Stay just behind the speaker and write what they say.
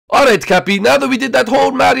Alright, Cappy, now that we did that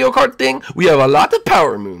whole Mario Kart thing, we have a lot of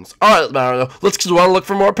power moons. Alright, Mario, let's just want to look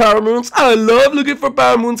for more power moons. I love looking for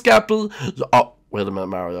power moons, Cappy. Oh, wait a minute,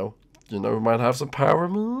 Mario. You know who might have some power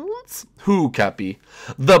moons? Who, Cappy?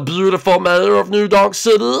 The beautiful mayor of New Donk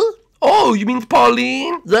City? Oh, you mean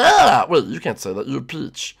Pauline? Yeah. Well, you can't say that. You're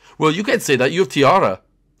Peach. Well, you can't say that. You're Tiara.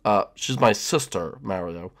 She's my sister,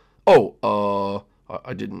 Mario. Oh,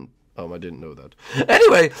 I didn't know that.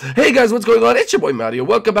 Anyway, hey guys, what's going on? It's your boy Mario.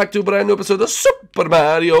 Welcome back to a brand new episode of Super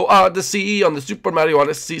Mario Odyssey on the Super Mario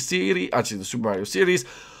Odyssey series. Actually, the Super Mario series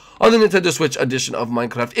on the Nintendo Switch edition of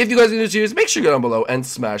Minecraft. If you guys are new to the series, make sure you go down below and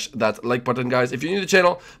smash that like button, guys. If you're new to the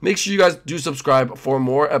channel, make sure you guys do subscribe for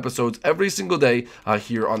more episodes every single day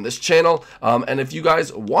here on this channel. And if you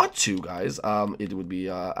guys want to, guys, it would be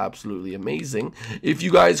absolutely amazing if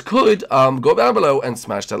you guys could go down below and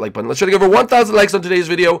smash that like button. Let's try to get over 1,000 likes on today's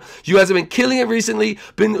video. You guys have been killing it recently,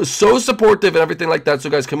 been so supportive and everything like that.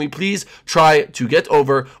 So, guys, can we please try to get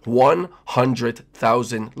over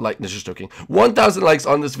 100,000 likes? No, just joking. 1,000 likes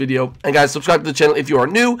on this video. And guys, subscribe to the channel if you are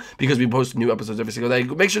new, because we post new episodes every single day.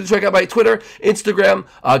 Make sure to check out my Twitter, Instagram,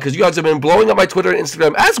 because you guys have been blowing up my Twitter and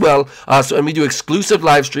Instagram as well. And we do exclusive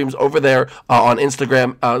live streams over there on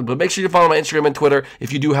Instagram. But make sure you follow my Instagram and Twitter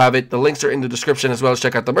if you do have it. The links are in the description as well as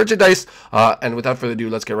check out the merchandise. And without further ado,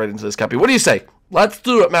 let's get right into this, Cappy. What do you say? Let's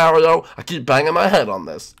do it, Mario. I keep banging my head on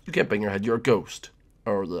this. You can't bang your head. You're a ghost.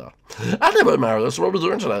 Oh yeah, I think about Mario. That's what we're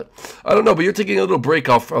doing tonight. I don't know, but you're taking a little break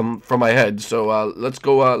off from my head. So let's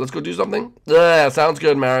go do something. Yeah, sounds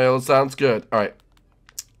good, Mario. Sounds good. All right.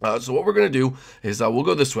 So what we're gonna do is we'll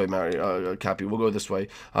go this way, Mario, Cappy. We'll go this way,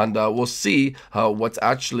 and we'll see what's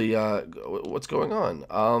actually what's going on.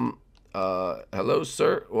 Hello,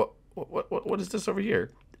 sir. What is this over here?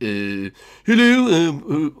 Hello,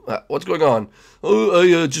 what's going on?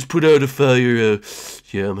 Oh, I just put out a fire.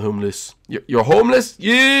 Yeah, I'm homeless. You're homeless?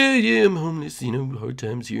 Yeah, I'm homeless. You know, hard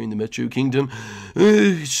times here in the Metro Kingdom.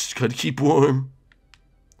 Just gotta keep warm.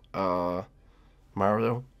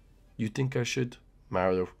 Mario, you think I should?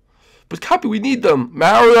 Mario. But Cappy, we need them.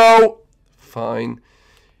 Mario! Fine.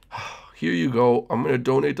 Here you go. I'm going to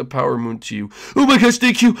donate the power moon to you. Oh my gosh,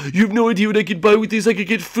 thank you. You have no idea what I could buy with this. I could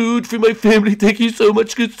get food for my family. Thank you so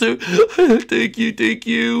much, good sir. Thank you.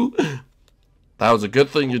 That was a good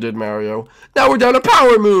thing you did, Mario. Now we're down a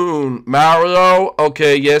power moon. Mario.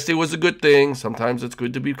 Okay, yes, it was a good thing. Sometimes it's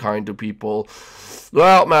good to be kind to people.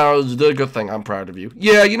 Well, Mario, you did a good thing. I'm proud of you.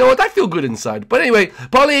 Yeah, you know what? I feel good inside. But anyway,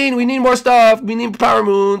 Pauline, we need more stuff. We need power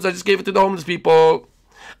moons. I just gave it to the homeless people.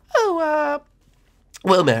 Oh,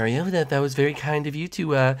 well, Mario, that was very kind of you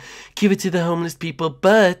to give it to the homeless people,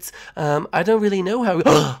 but I don't really know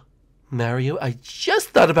how. Mario, I just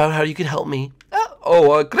thought about how you could help me.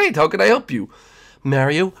 Great. How can I help you?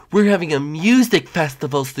 Mario, we're having a music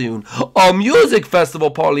festival soon. A music festival,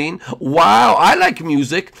 Pauline? Wow, I like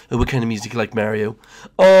music. What kind of music you like, Mario?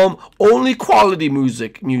 Only quality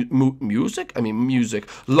music. Music? I mean, music.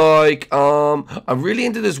 Like, I'm really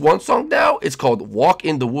into this one song now. It's called Walk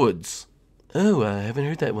in the Woods. Oh, I haven't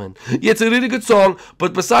heard that one. Yeah, it's a really good song,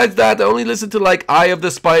 but besides that, I only listen to, like, Eye of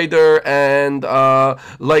the Spider and,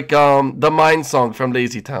 the Mine song from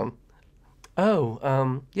Lazy Town.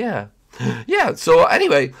 Oh, yeah. Yeah, so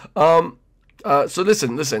anyway, so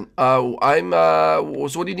listen, so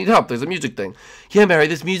what do you need help? There's a music thing. Yeah, Mary,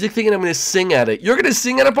 this music thing, and I'm going to sing at it. You're going to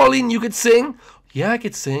sing at it, Pauline? You could sing? Yeah, I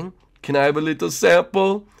could sing. Can I have a little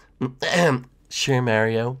sample? Sure,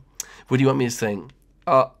 Mario. What do you want me to sing?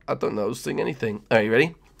 I don't know. Sing anything. All right, you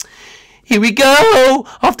ready? Here we go,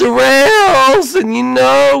 off the rails, and you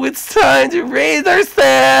know it's time to raise our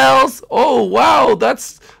sails. Oh wow,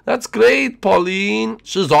 that's great, Pauline.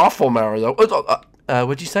 She's awful, Mario.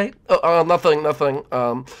 What'd you say? Nothing.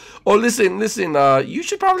 Listen. You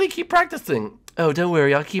should probably keep practicing. Oh, don't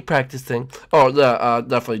worry, I'll keep practicing. Oh, yeah,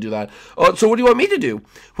 definitely do that. So what do you want me to do?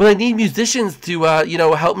 Well, I need musicians to,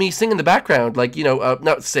 help me sing in the background. Like,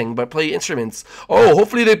 not sing, but play instruments. Oh,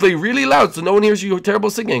 hopefully they play really loud so no one hears you terrible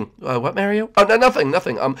singing. What, Mario? Oh, no, nothing.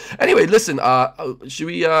 Anyway, listen, should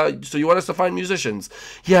we, so you want us to find musicians?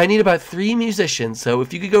 Yeah, I need about 3 musicians, so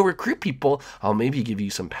if you could go recruit people, I'll maybe give you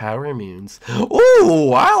some power moons.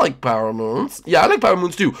 Oh, I like power moons. Yeah, I like power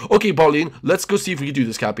moons too. Okay, Pauline, let's go see if we can do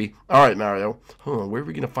this, Cappy. All right, Mario. Where are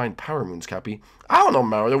we going to find power moons, Cappy? I don't know,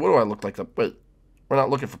 Mario. What do I look like? Wait, we're not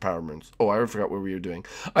looking for power moons. Oh, I forgot what we were doing.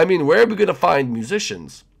 I mean, where are we going to find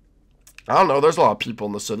musicians? I don't know. There's a lot of people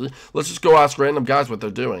in the city. Let's just go ask random guys what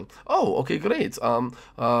they're doing. Oh, okay, great.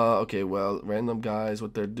 Okay, well, random guys,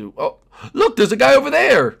 what they're doing. Oh, look, there's a guy over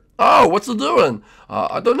there. Oh, what's he doing?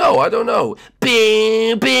 I don't know. I don't know.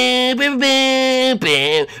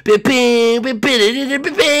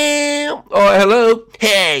 Oh, hello.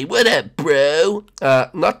 Hey, what up, bro?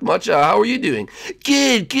 Not much. How are you doing?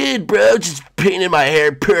 Good, bro. Just painted my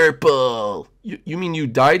hair purple. You mean you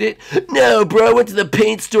dyed it? No, bro. I went to the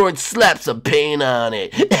paint store and slapped some paint on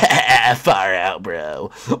it. Far out,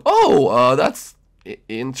 bro. Oh, that's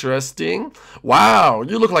interesting. Wow,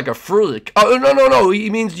 you look like a freak. Oh, no.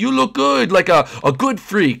 He means you look good, like a good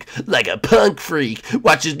freak, like a punk freak.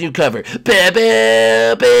 Watch his new cover.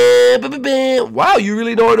 Wow, you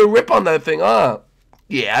really know how to rip on that thing, huh?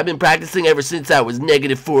 Yeah, I've been practicing ever since I was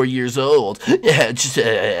 -4 years old.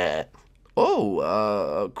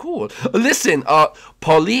 Oh, cool. Listen,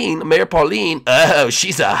 Pauline, Mayor Pauline, oh,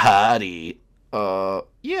 she's a hottie.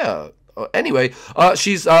 Yeah. Anyway,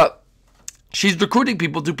 she's recruiting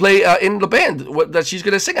people to play in the band that she's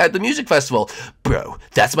gonna sing at the music festival. Bro,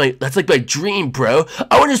 that's like my dream, bro.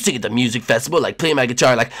 I want to sing at the music festival, like play my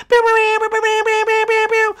guitar, like.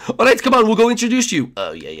 All right, come on, we'll go introduce you.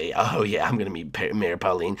 Oh yeah. Oh yeah, I'm gonna meet Mayor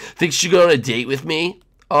Pauline. Think she'll go on a date with me?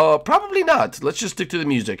 Probably not. Let's just stick to the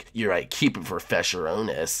music. You're right. Keep it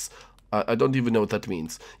professionalness. I don't even know what that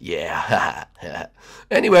means. Yeah.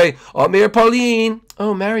 Anyway, Mayor Pauline.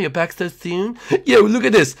 Oh, Mario, back so soon? Yo, look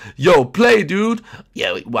at this. Yo, play, dude.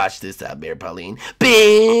 Yo, watch this out, Mayor Pauline.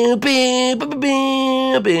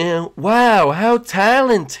 Wow, how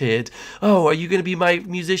talented. Oh, are you going to be my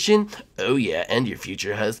musician? Oh, yeah, and your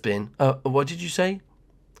future husband. What did you say?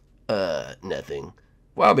 Nothing.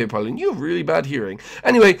 Wow, Mayor Pauline, you have really bad hearing.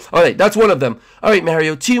 Anyway, alright, that's one of them. Alright,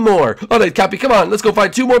 Mario, 2 more. Alright, Cappy, come on, let's go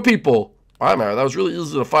find 2 more people. Alright, Mario, that was really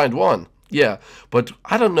easy to find one. Yeah, but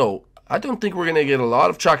I don't know. I don't think we're going to get a lot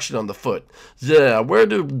of traction on the foot. Yeah, where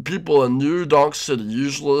do people in New Donk City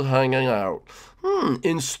usually hanging out?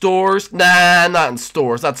 In stores? Nah, not in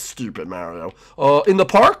stores. That's stupid, Mario. In the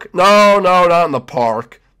park? No, not in the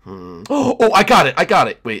park. Oh, I got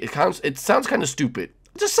it. Wait, it sounds kind of stupid.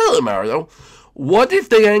 Just say it, Mario. What if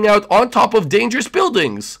they hang out on top of dangerous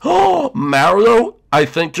buildings? Oh, Mario, I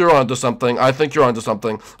think you're onto something.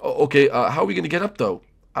 Okay, how are we going to get up, though?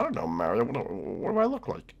 I don't know, Mario. What do I look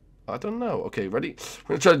like? I don't know. Okay, ready?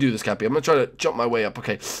 We're going to try to do this, Cappy. I'm going to try to jump my way up.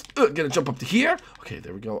 Okay, gonna jump up to here. Okay,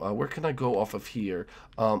 there we go. Where can I go off of here?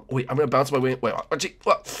 Wait, I'm going to bounce my way. Wait,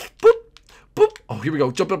 boop. Boop. Oh, here we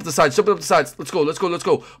go. Jumping up the sides. Let's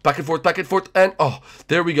go. Back and forth. And, oh,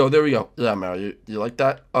 there we go. Yeah, Mario, you like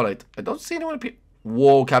that? All right. I don't see anyone up here.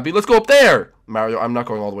 Whoa, Cappy, let's go up there. Mario, I'm not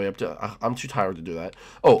going all the way up to... I'm too tired to do that.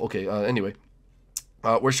 Oh, okay. Anyway.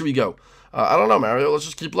 Where should we go? I don't know, Mario. Let's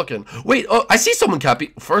just keep looking. Wait, I see someone,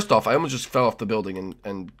 Cappy. First off, I almost just fell off the building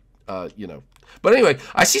and you know. But anyway,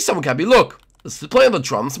 I see someone, Cappy. Look. This is playing the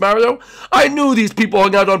drums, Mario. I knew these people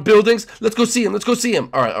hung out on buildings. Let's go see him.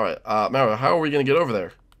 All right. Mario, how are we going to get over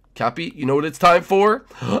there? Cappy, you know what it's time for?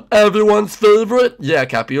 Everyone's favorite. Yeah,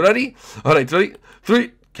 Cappy, you ready? All right, ready?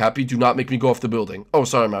 3. Cappy, do not make me go off the building. Oh,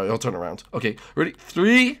 sorry, Mario. I'll turn around. Okay, ready?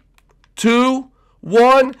 3, 2,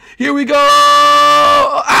 1. Here we go.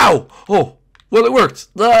 Ow. Oh. Well, it worked.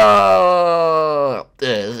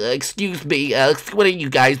 Excuse me. What are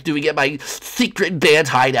you guys doing at my secret band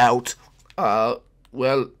hideout?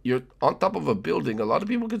 Well, you're on top of a building. A lot of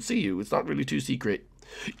people can see you. It's not really too secret.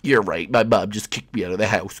 You're right. My mom just kicked me out of the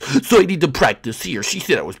house, so I need to practice here. She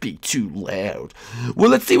said I was being too loud. Well,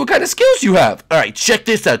 let's see what kind of skills you have. All right, check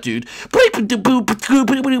this out, dude.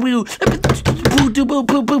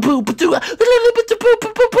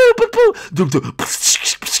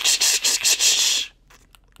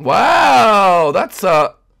 Wow, that's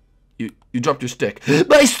you dropped your stick.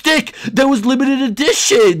 My stick! That was limited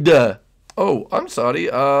edition! Oh, I'm sorry.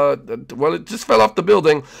 Well, it just fell off the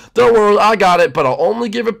building. Don't worry, I got it, but I'll only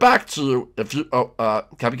give it back to you if you... Oh,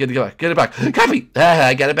 Cappy, get it back. Cappy!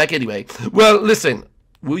 I got it back anyway. Well, listen.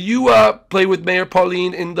 Will you, play with Mayor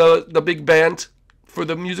Pauline in the big band for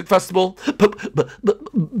the music festival?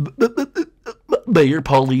 Mayor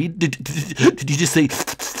Pauline? Did you just say...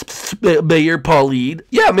 Mayor Pauline?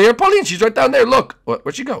 Yeah, Mayor Pauline. She's right down there. Look.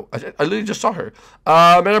 Where'd she go? I literally just saw her.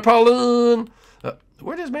 Mayor Pauline...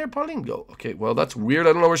 Where does Mayor Pauline go? Okay, well, that's weird.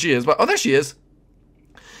 I don't know where she is, but... Oh, there she is.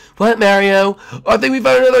 What, Mario? I think we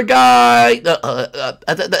found another guy.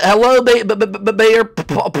 Hello, Mayor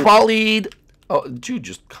Pauline. Oh, dude,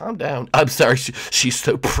 just calm down. I'm sorry. She's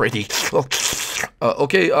so pretty.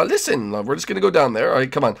 Okay, listen. We're just going to go down there. All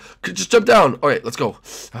right, come on. Just jump down. All right, let's go.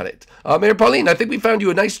 All right. Mayor Pauline, I think we found you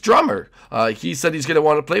a nice drummer. He said he's going to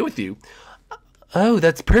want to play with you. Oh,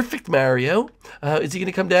 that's perfect, Mario. Is he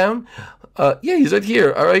gonna come down? Yeah, he's right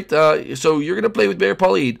here. All right. So you're gonna play with Mayor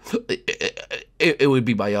Pauline. It would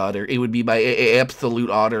be my honor. It would be my absolute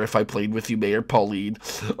honor if I played with you, Mayor Pauline.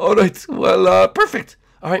 All right. Well, perfect.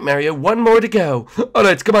 All right, Mario. One more to go. All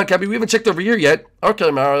right, come on, Cappy. We haven't checked over here yet.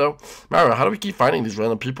 Okay, Mario. Mario, how do we keep finding these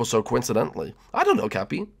random people so coincidentally? I don't know,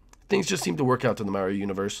 Cappy. Things just seem to work out in the Mario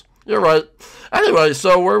universe. You're right. Anyway,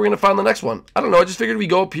 so where are we going to find the next one? I don't know. I just figured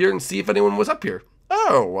we'd go up here and see if anyone was up here.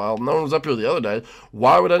 Oh, well, no one was up here the other day.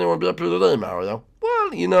 Why would anyone be up here today, Mario?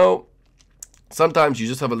 Well, you know, sometimes you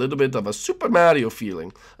just have a little bit of a Super Mario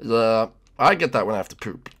feeling. I get that when I have to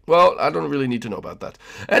poop. Well, I don't really need to know about that.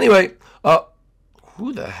 Anyway,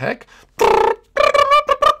 who the heck?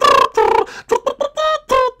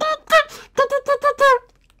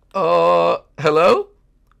 Hello?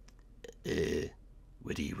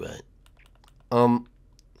 What do you want?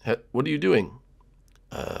 What are you doing?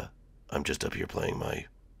 I'm just up here playing my,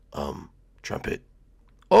 trumpet.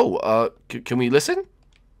 Oh, can we listen?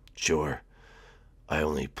 Sure. I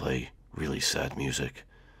only play really sad music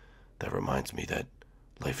that reminds me that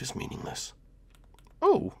life is meaningless.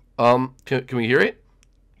 Oh, can we hear it?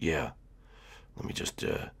 Yeah. Let me just,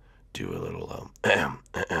 do a little,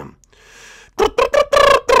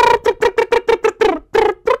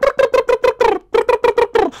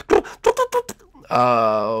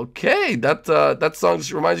 okay, that song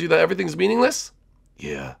just reminds you that everything's meaningless?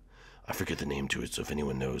 Yeah, I forget the name to it, so if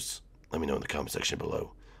anyone knows, let me know in the comment section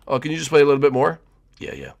below. Oh, can you just play a little bit more?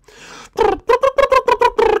 Yeah.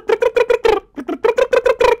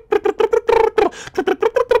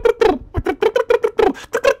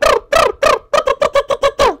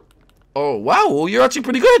 Oh, wow, well, you're actually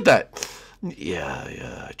pretty good at that.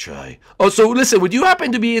 Yeah, I try. Oh, so listen, would you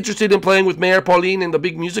happen to be interested in playing with Mayor Pauline in the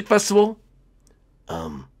big music festival?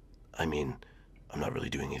 I mean, I'm not really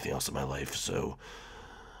doing anything else in my life, so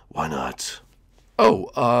why not?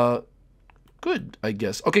 Oh, good, I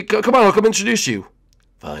guess. Okay, come on, I'll come introduce you.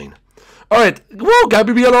 Fine. All right, whoa,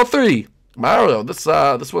 gotta be on all three. Mario, this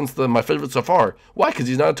one's my favorite so far. Why? Because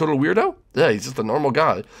he's not a total weirdo? Yeah, he's just a normal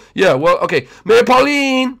guy. Yeah, well, okay. Mayor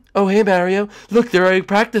Pauline! Oh, hey, Mario. Look, they're already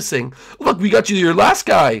practicing. Look, we got you your last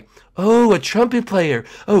guy. Oh, a trumpet player.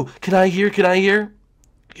 Oh, can I hear?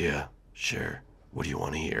 Yeah, sure. What do you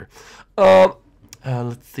want to hear?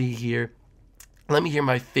 Let's see here. Let me hear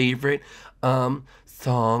my favorite, song.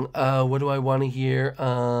 What do I want to hear?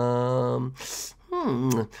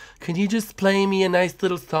 Can you just play me a nice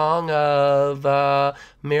little song of,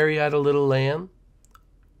 Mary Had a Little Lamb?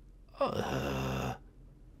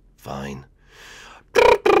 Fine.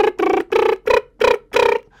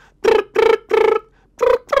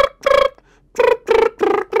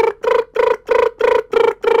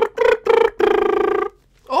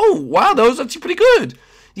 Oh, wow, that was actually pretty good.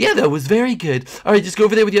 Yeah, that was very good. All right, just go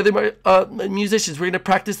over there with the other musicians. We're going to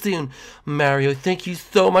practice soon. Mario, thank you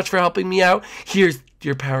so much for helping me out. Here's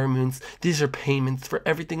your power moons. These are payments for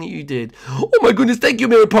everything that you did. Oh, my goodness. Thank you,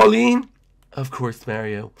 Mayor Pauline. Of course,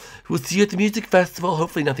 Mario. We'll see you at the music festival.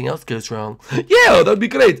 Hopefully nothing else goes wrong. Yeah, that'd be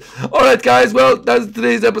great. All right, guys. Well, that's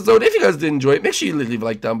today's episode. If you guys did enjoy it, make sure you leave a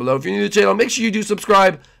like down below. If you're new to the channel, make sure you do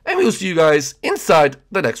subscribe. And we will see you guys inside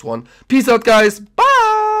the next one. Peace out, guys. Bye.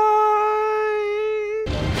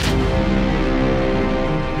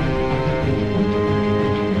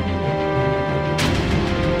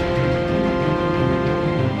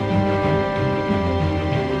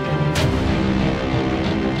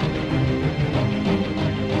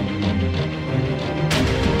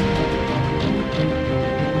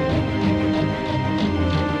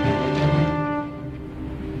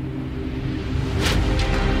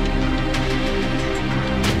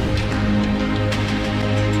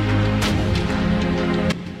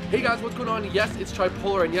 Hey guys, what's going on? Yes, it's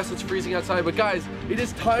Tripolar, and yes, it's freezing outside, but guys, it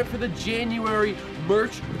is time for the January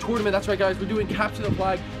merch tournament. That's right, guys, we're doing Capture the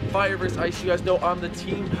Flag, Fire vs. Ice. You guys know I'm the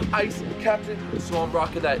Team Ice captain, so I'm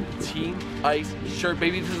rocking that Team Ice shirt,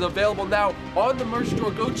 baby. This is available now on the merch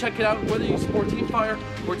store. Go check it out, whether you support Team Fire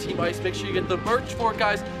or Team Ice. Make sure you get the merch for it,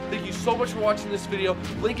 guys. Thank you so much for watching this video.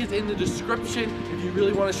 Link is in the description if you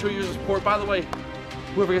really want to show your support. By the way,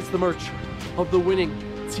 whoever gets the merch of the winning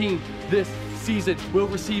team this season will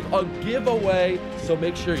receive a giveaway, so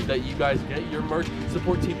make sure that you guys get your merch.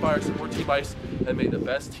 Support Team Fire, support Team Ice, and may the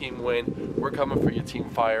best team win. We're coming for you, Team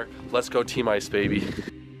Fire. Let's go Team Ice, baby.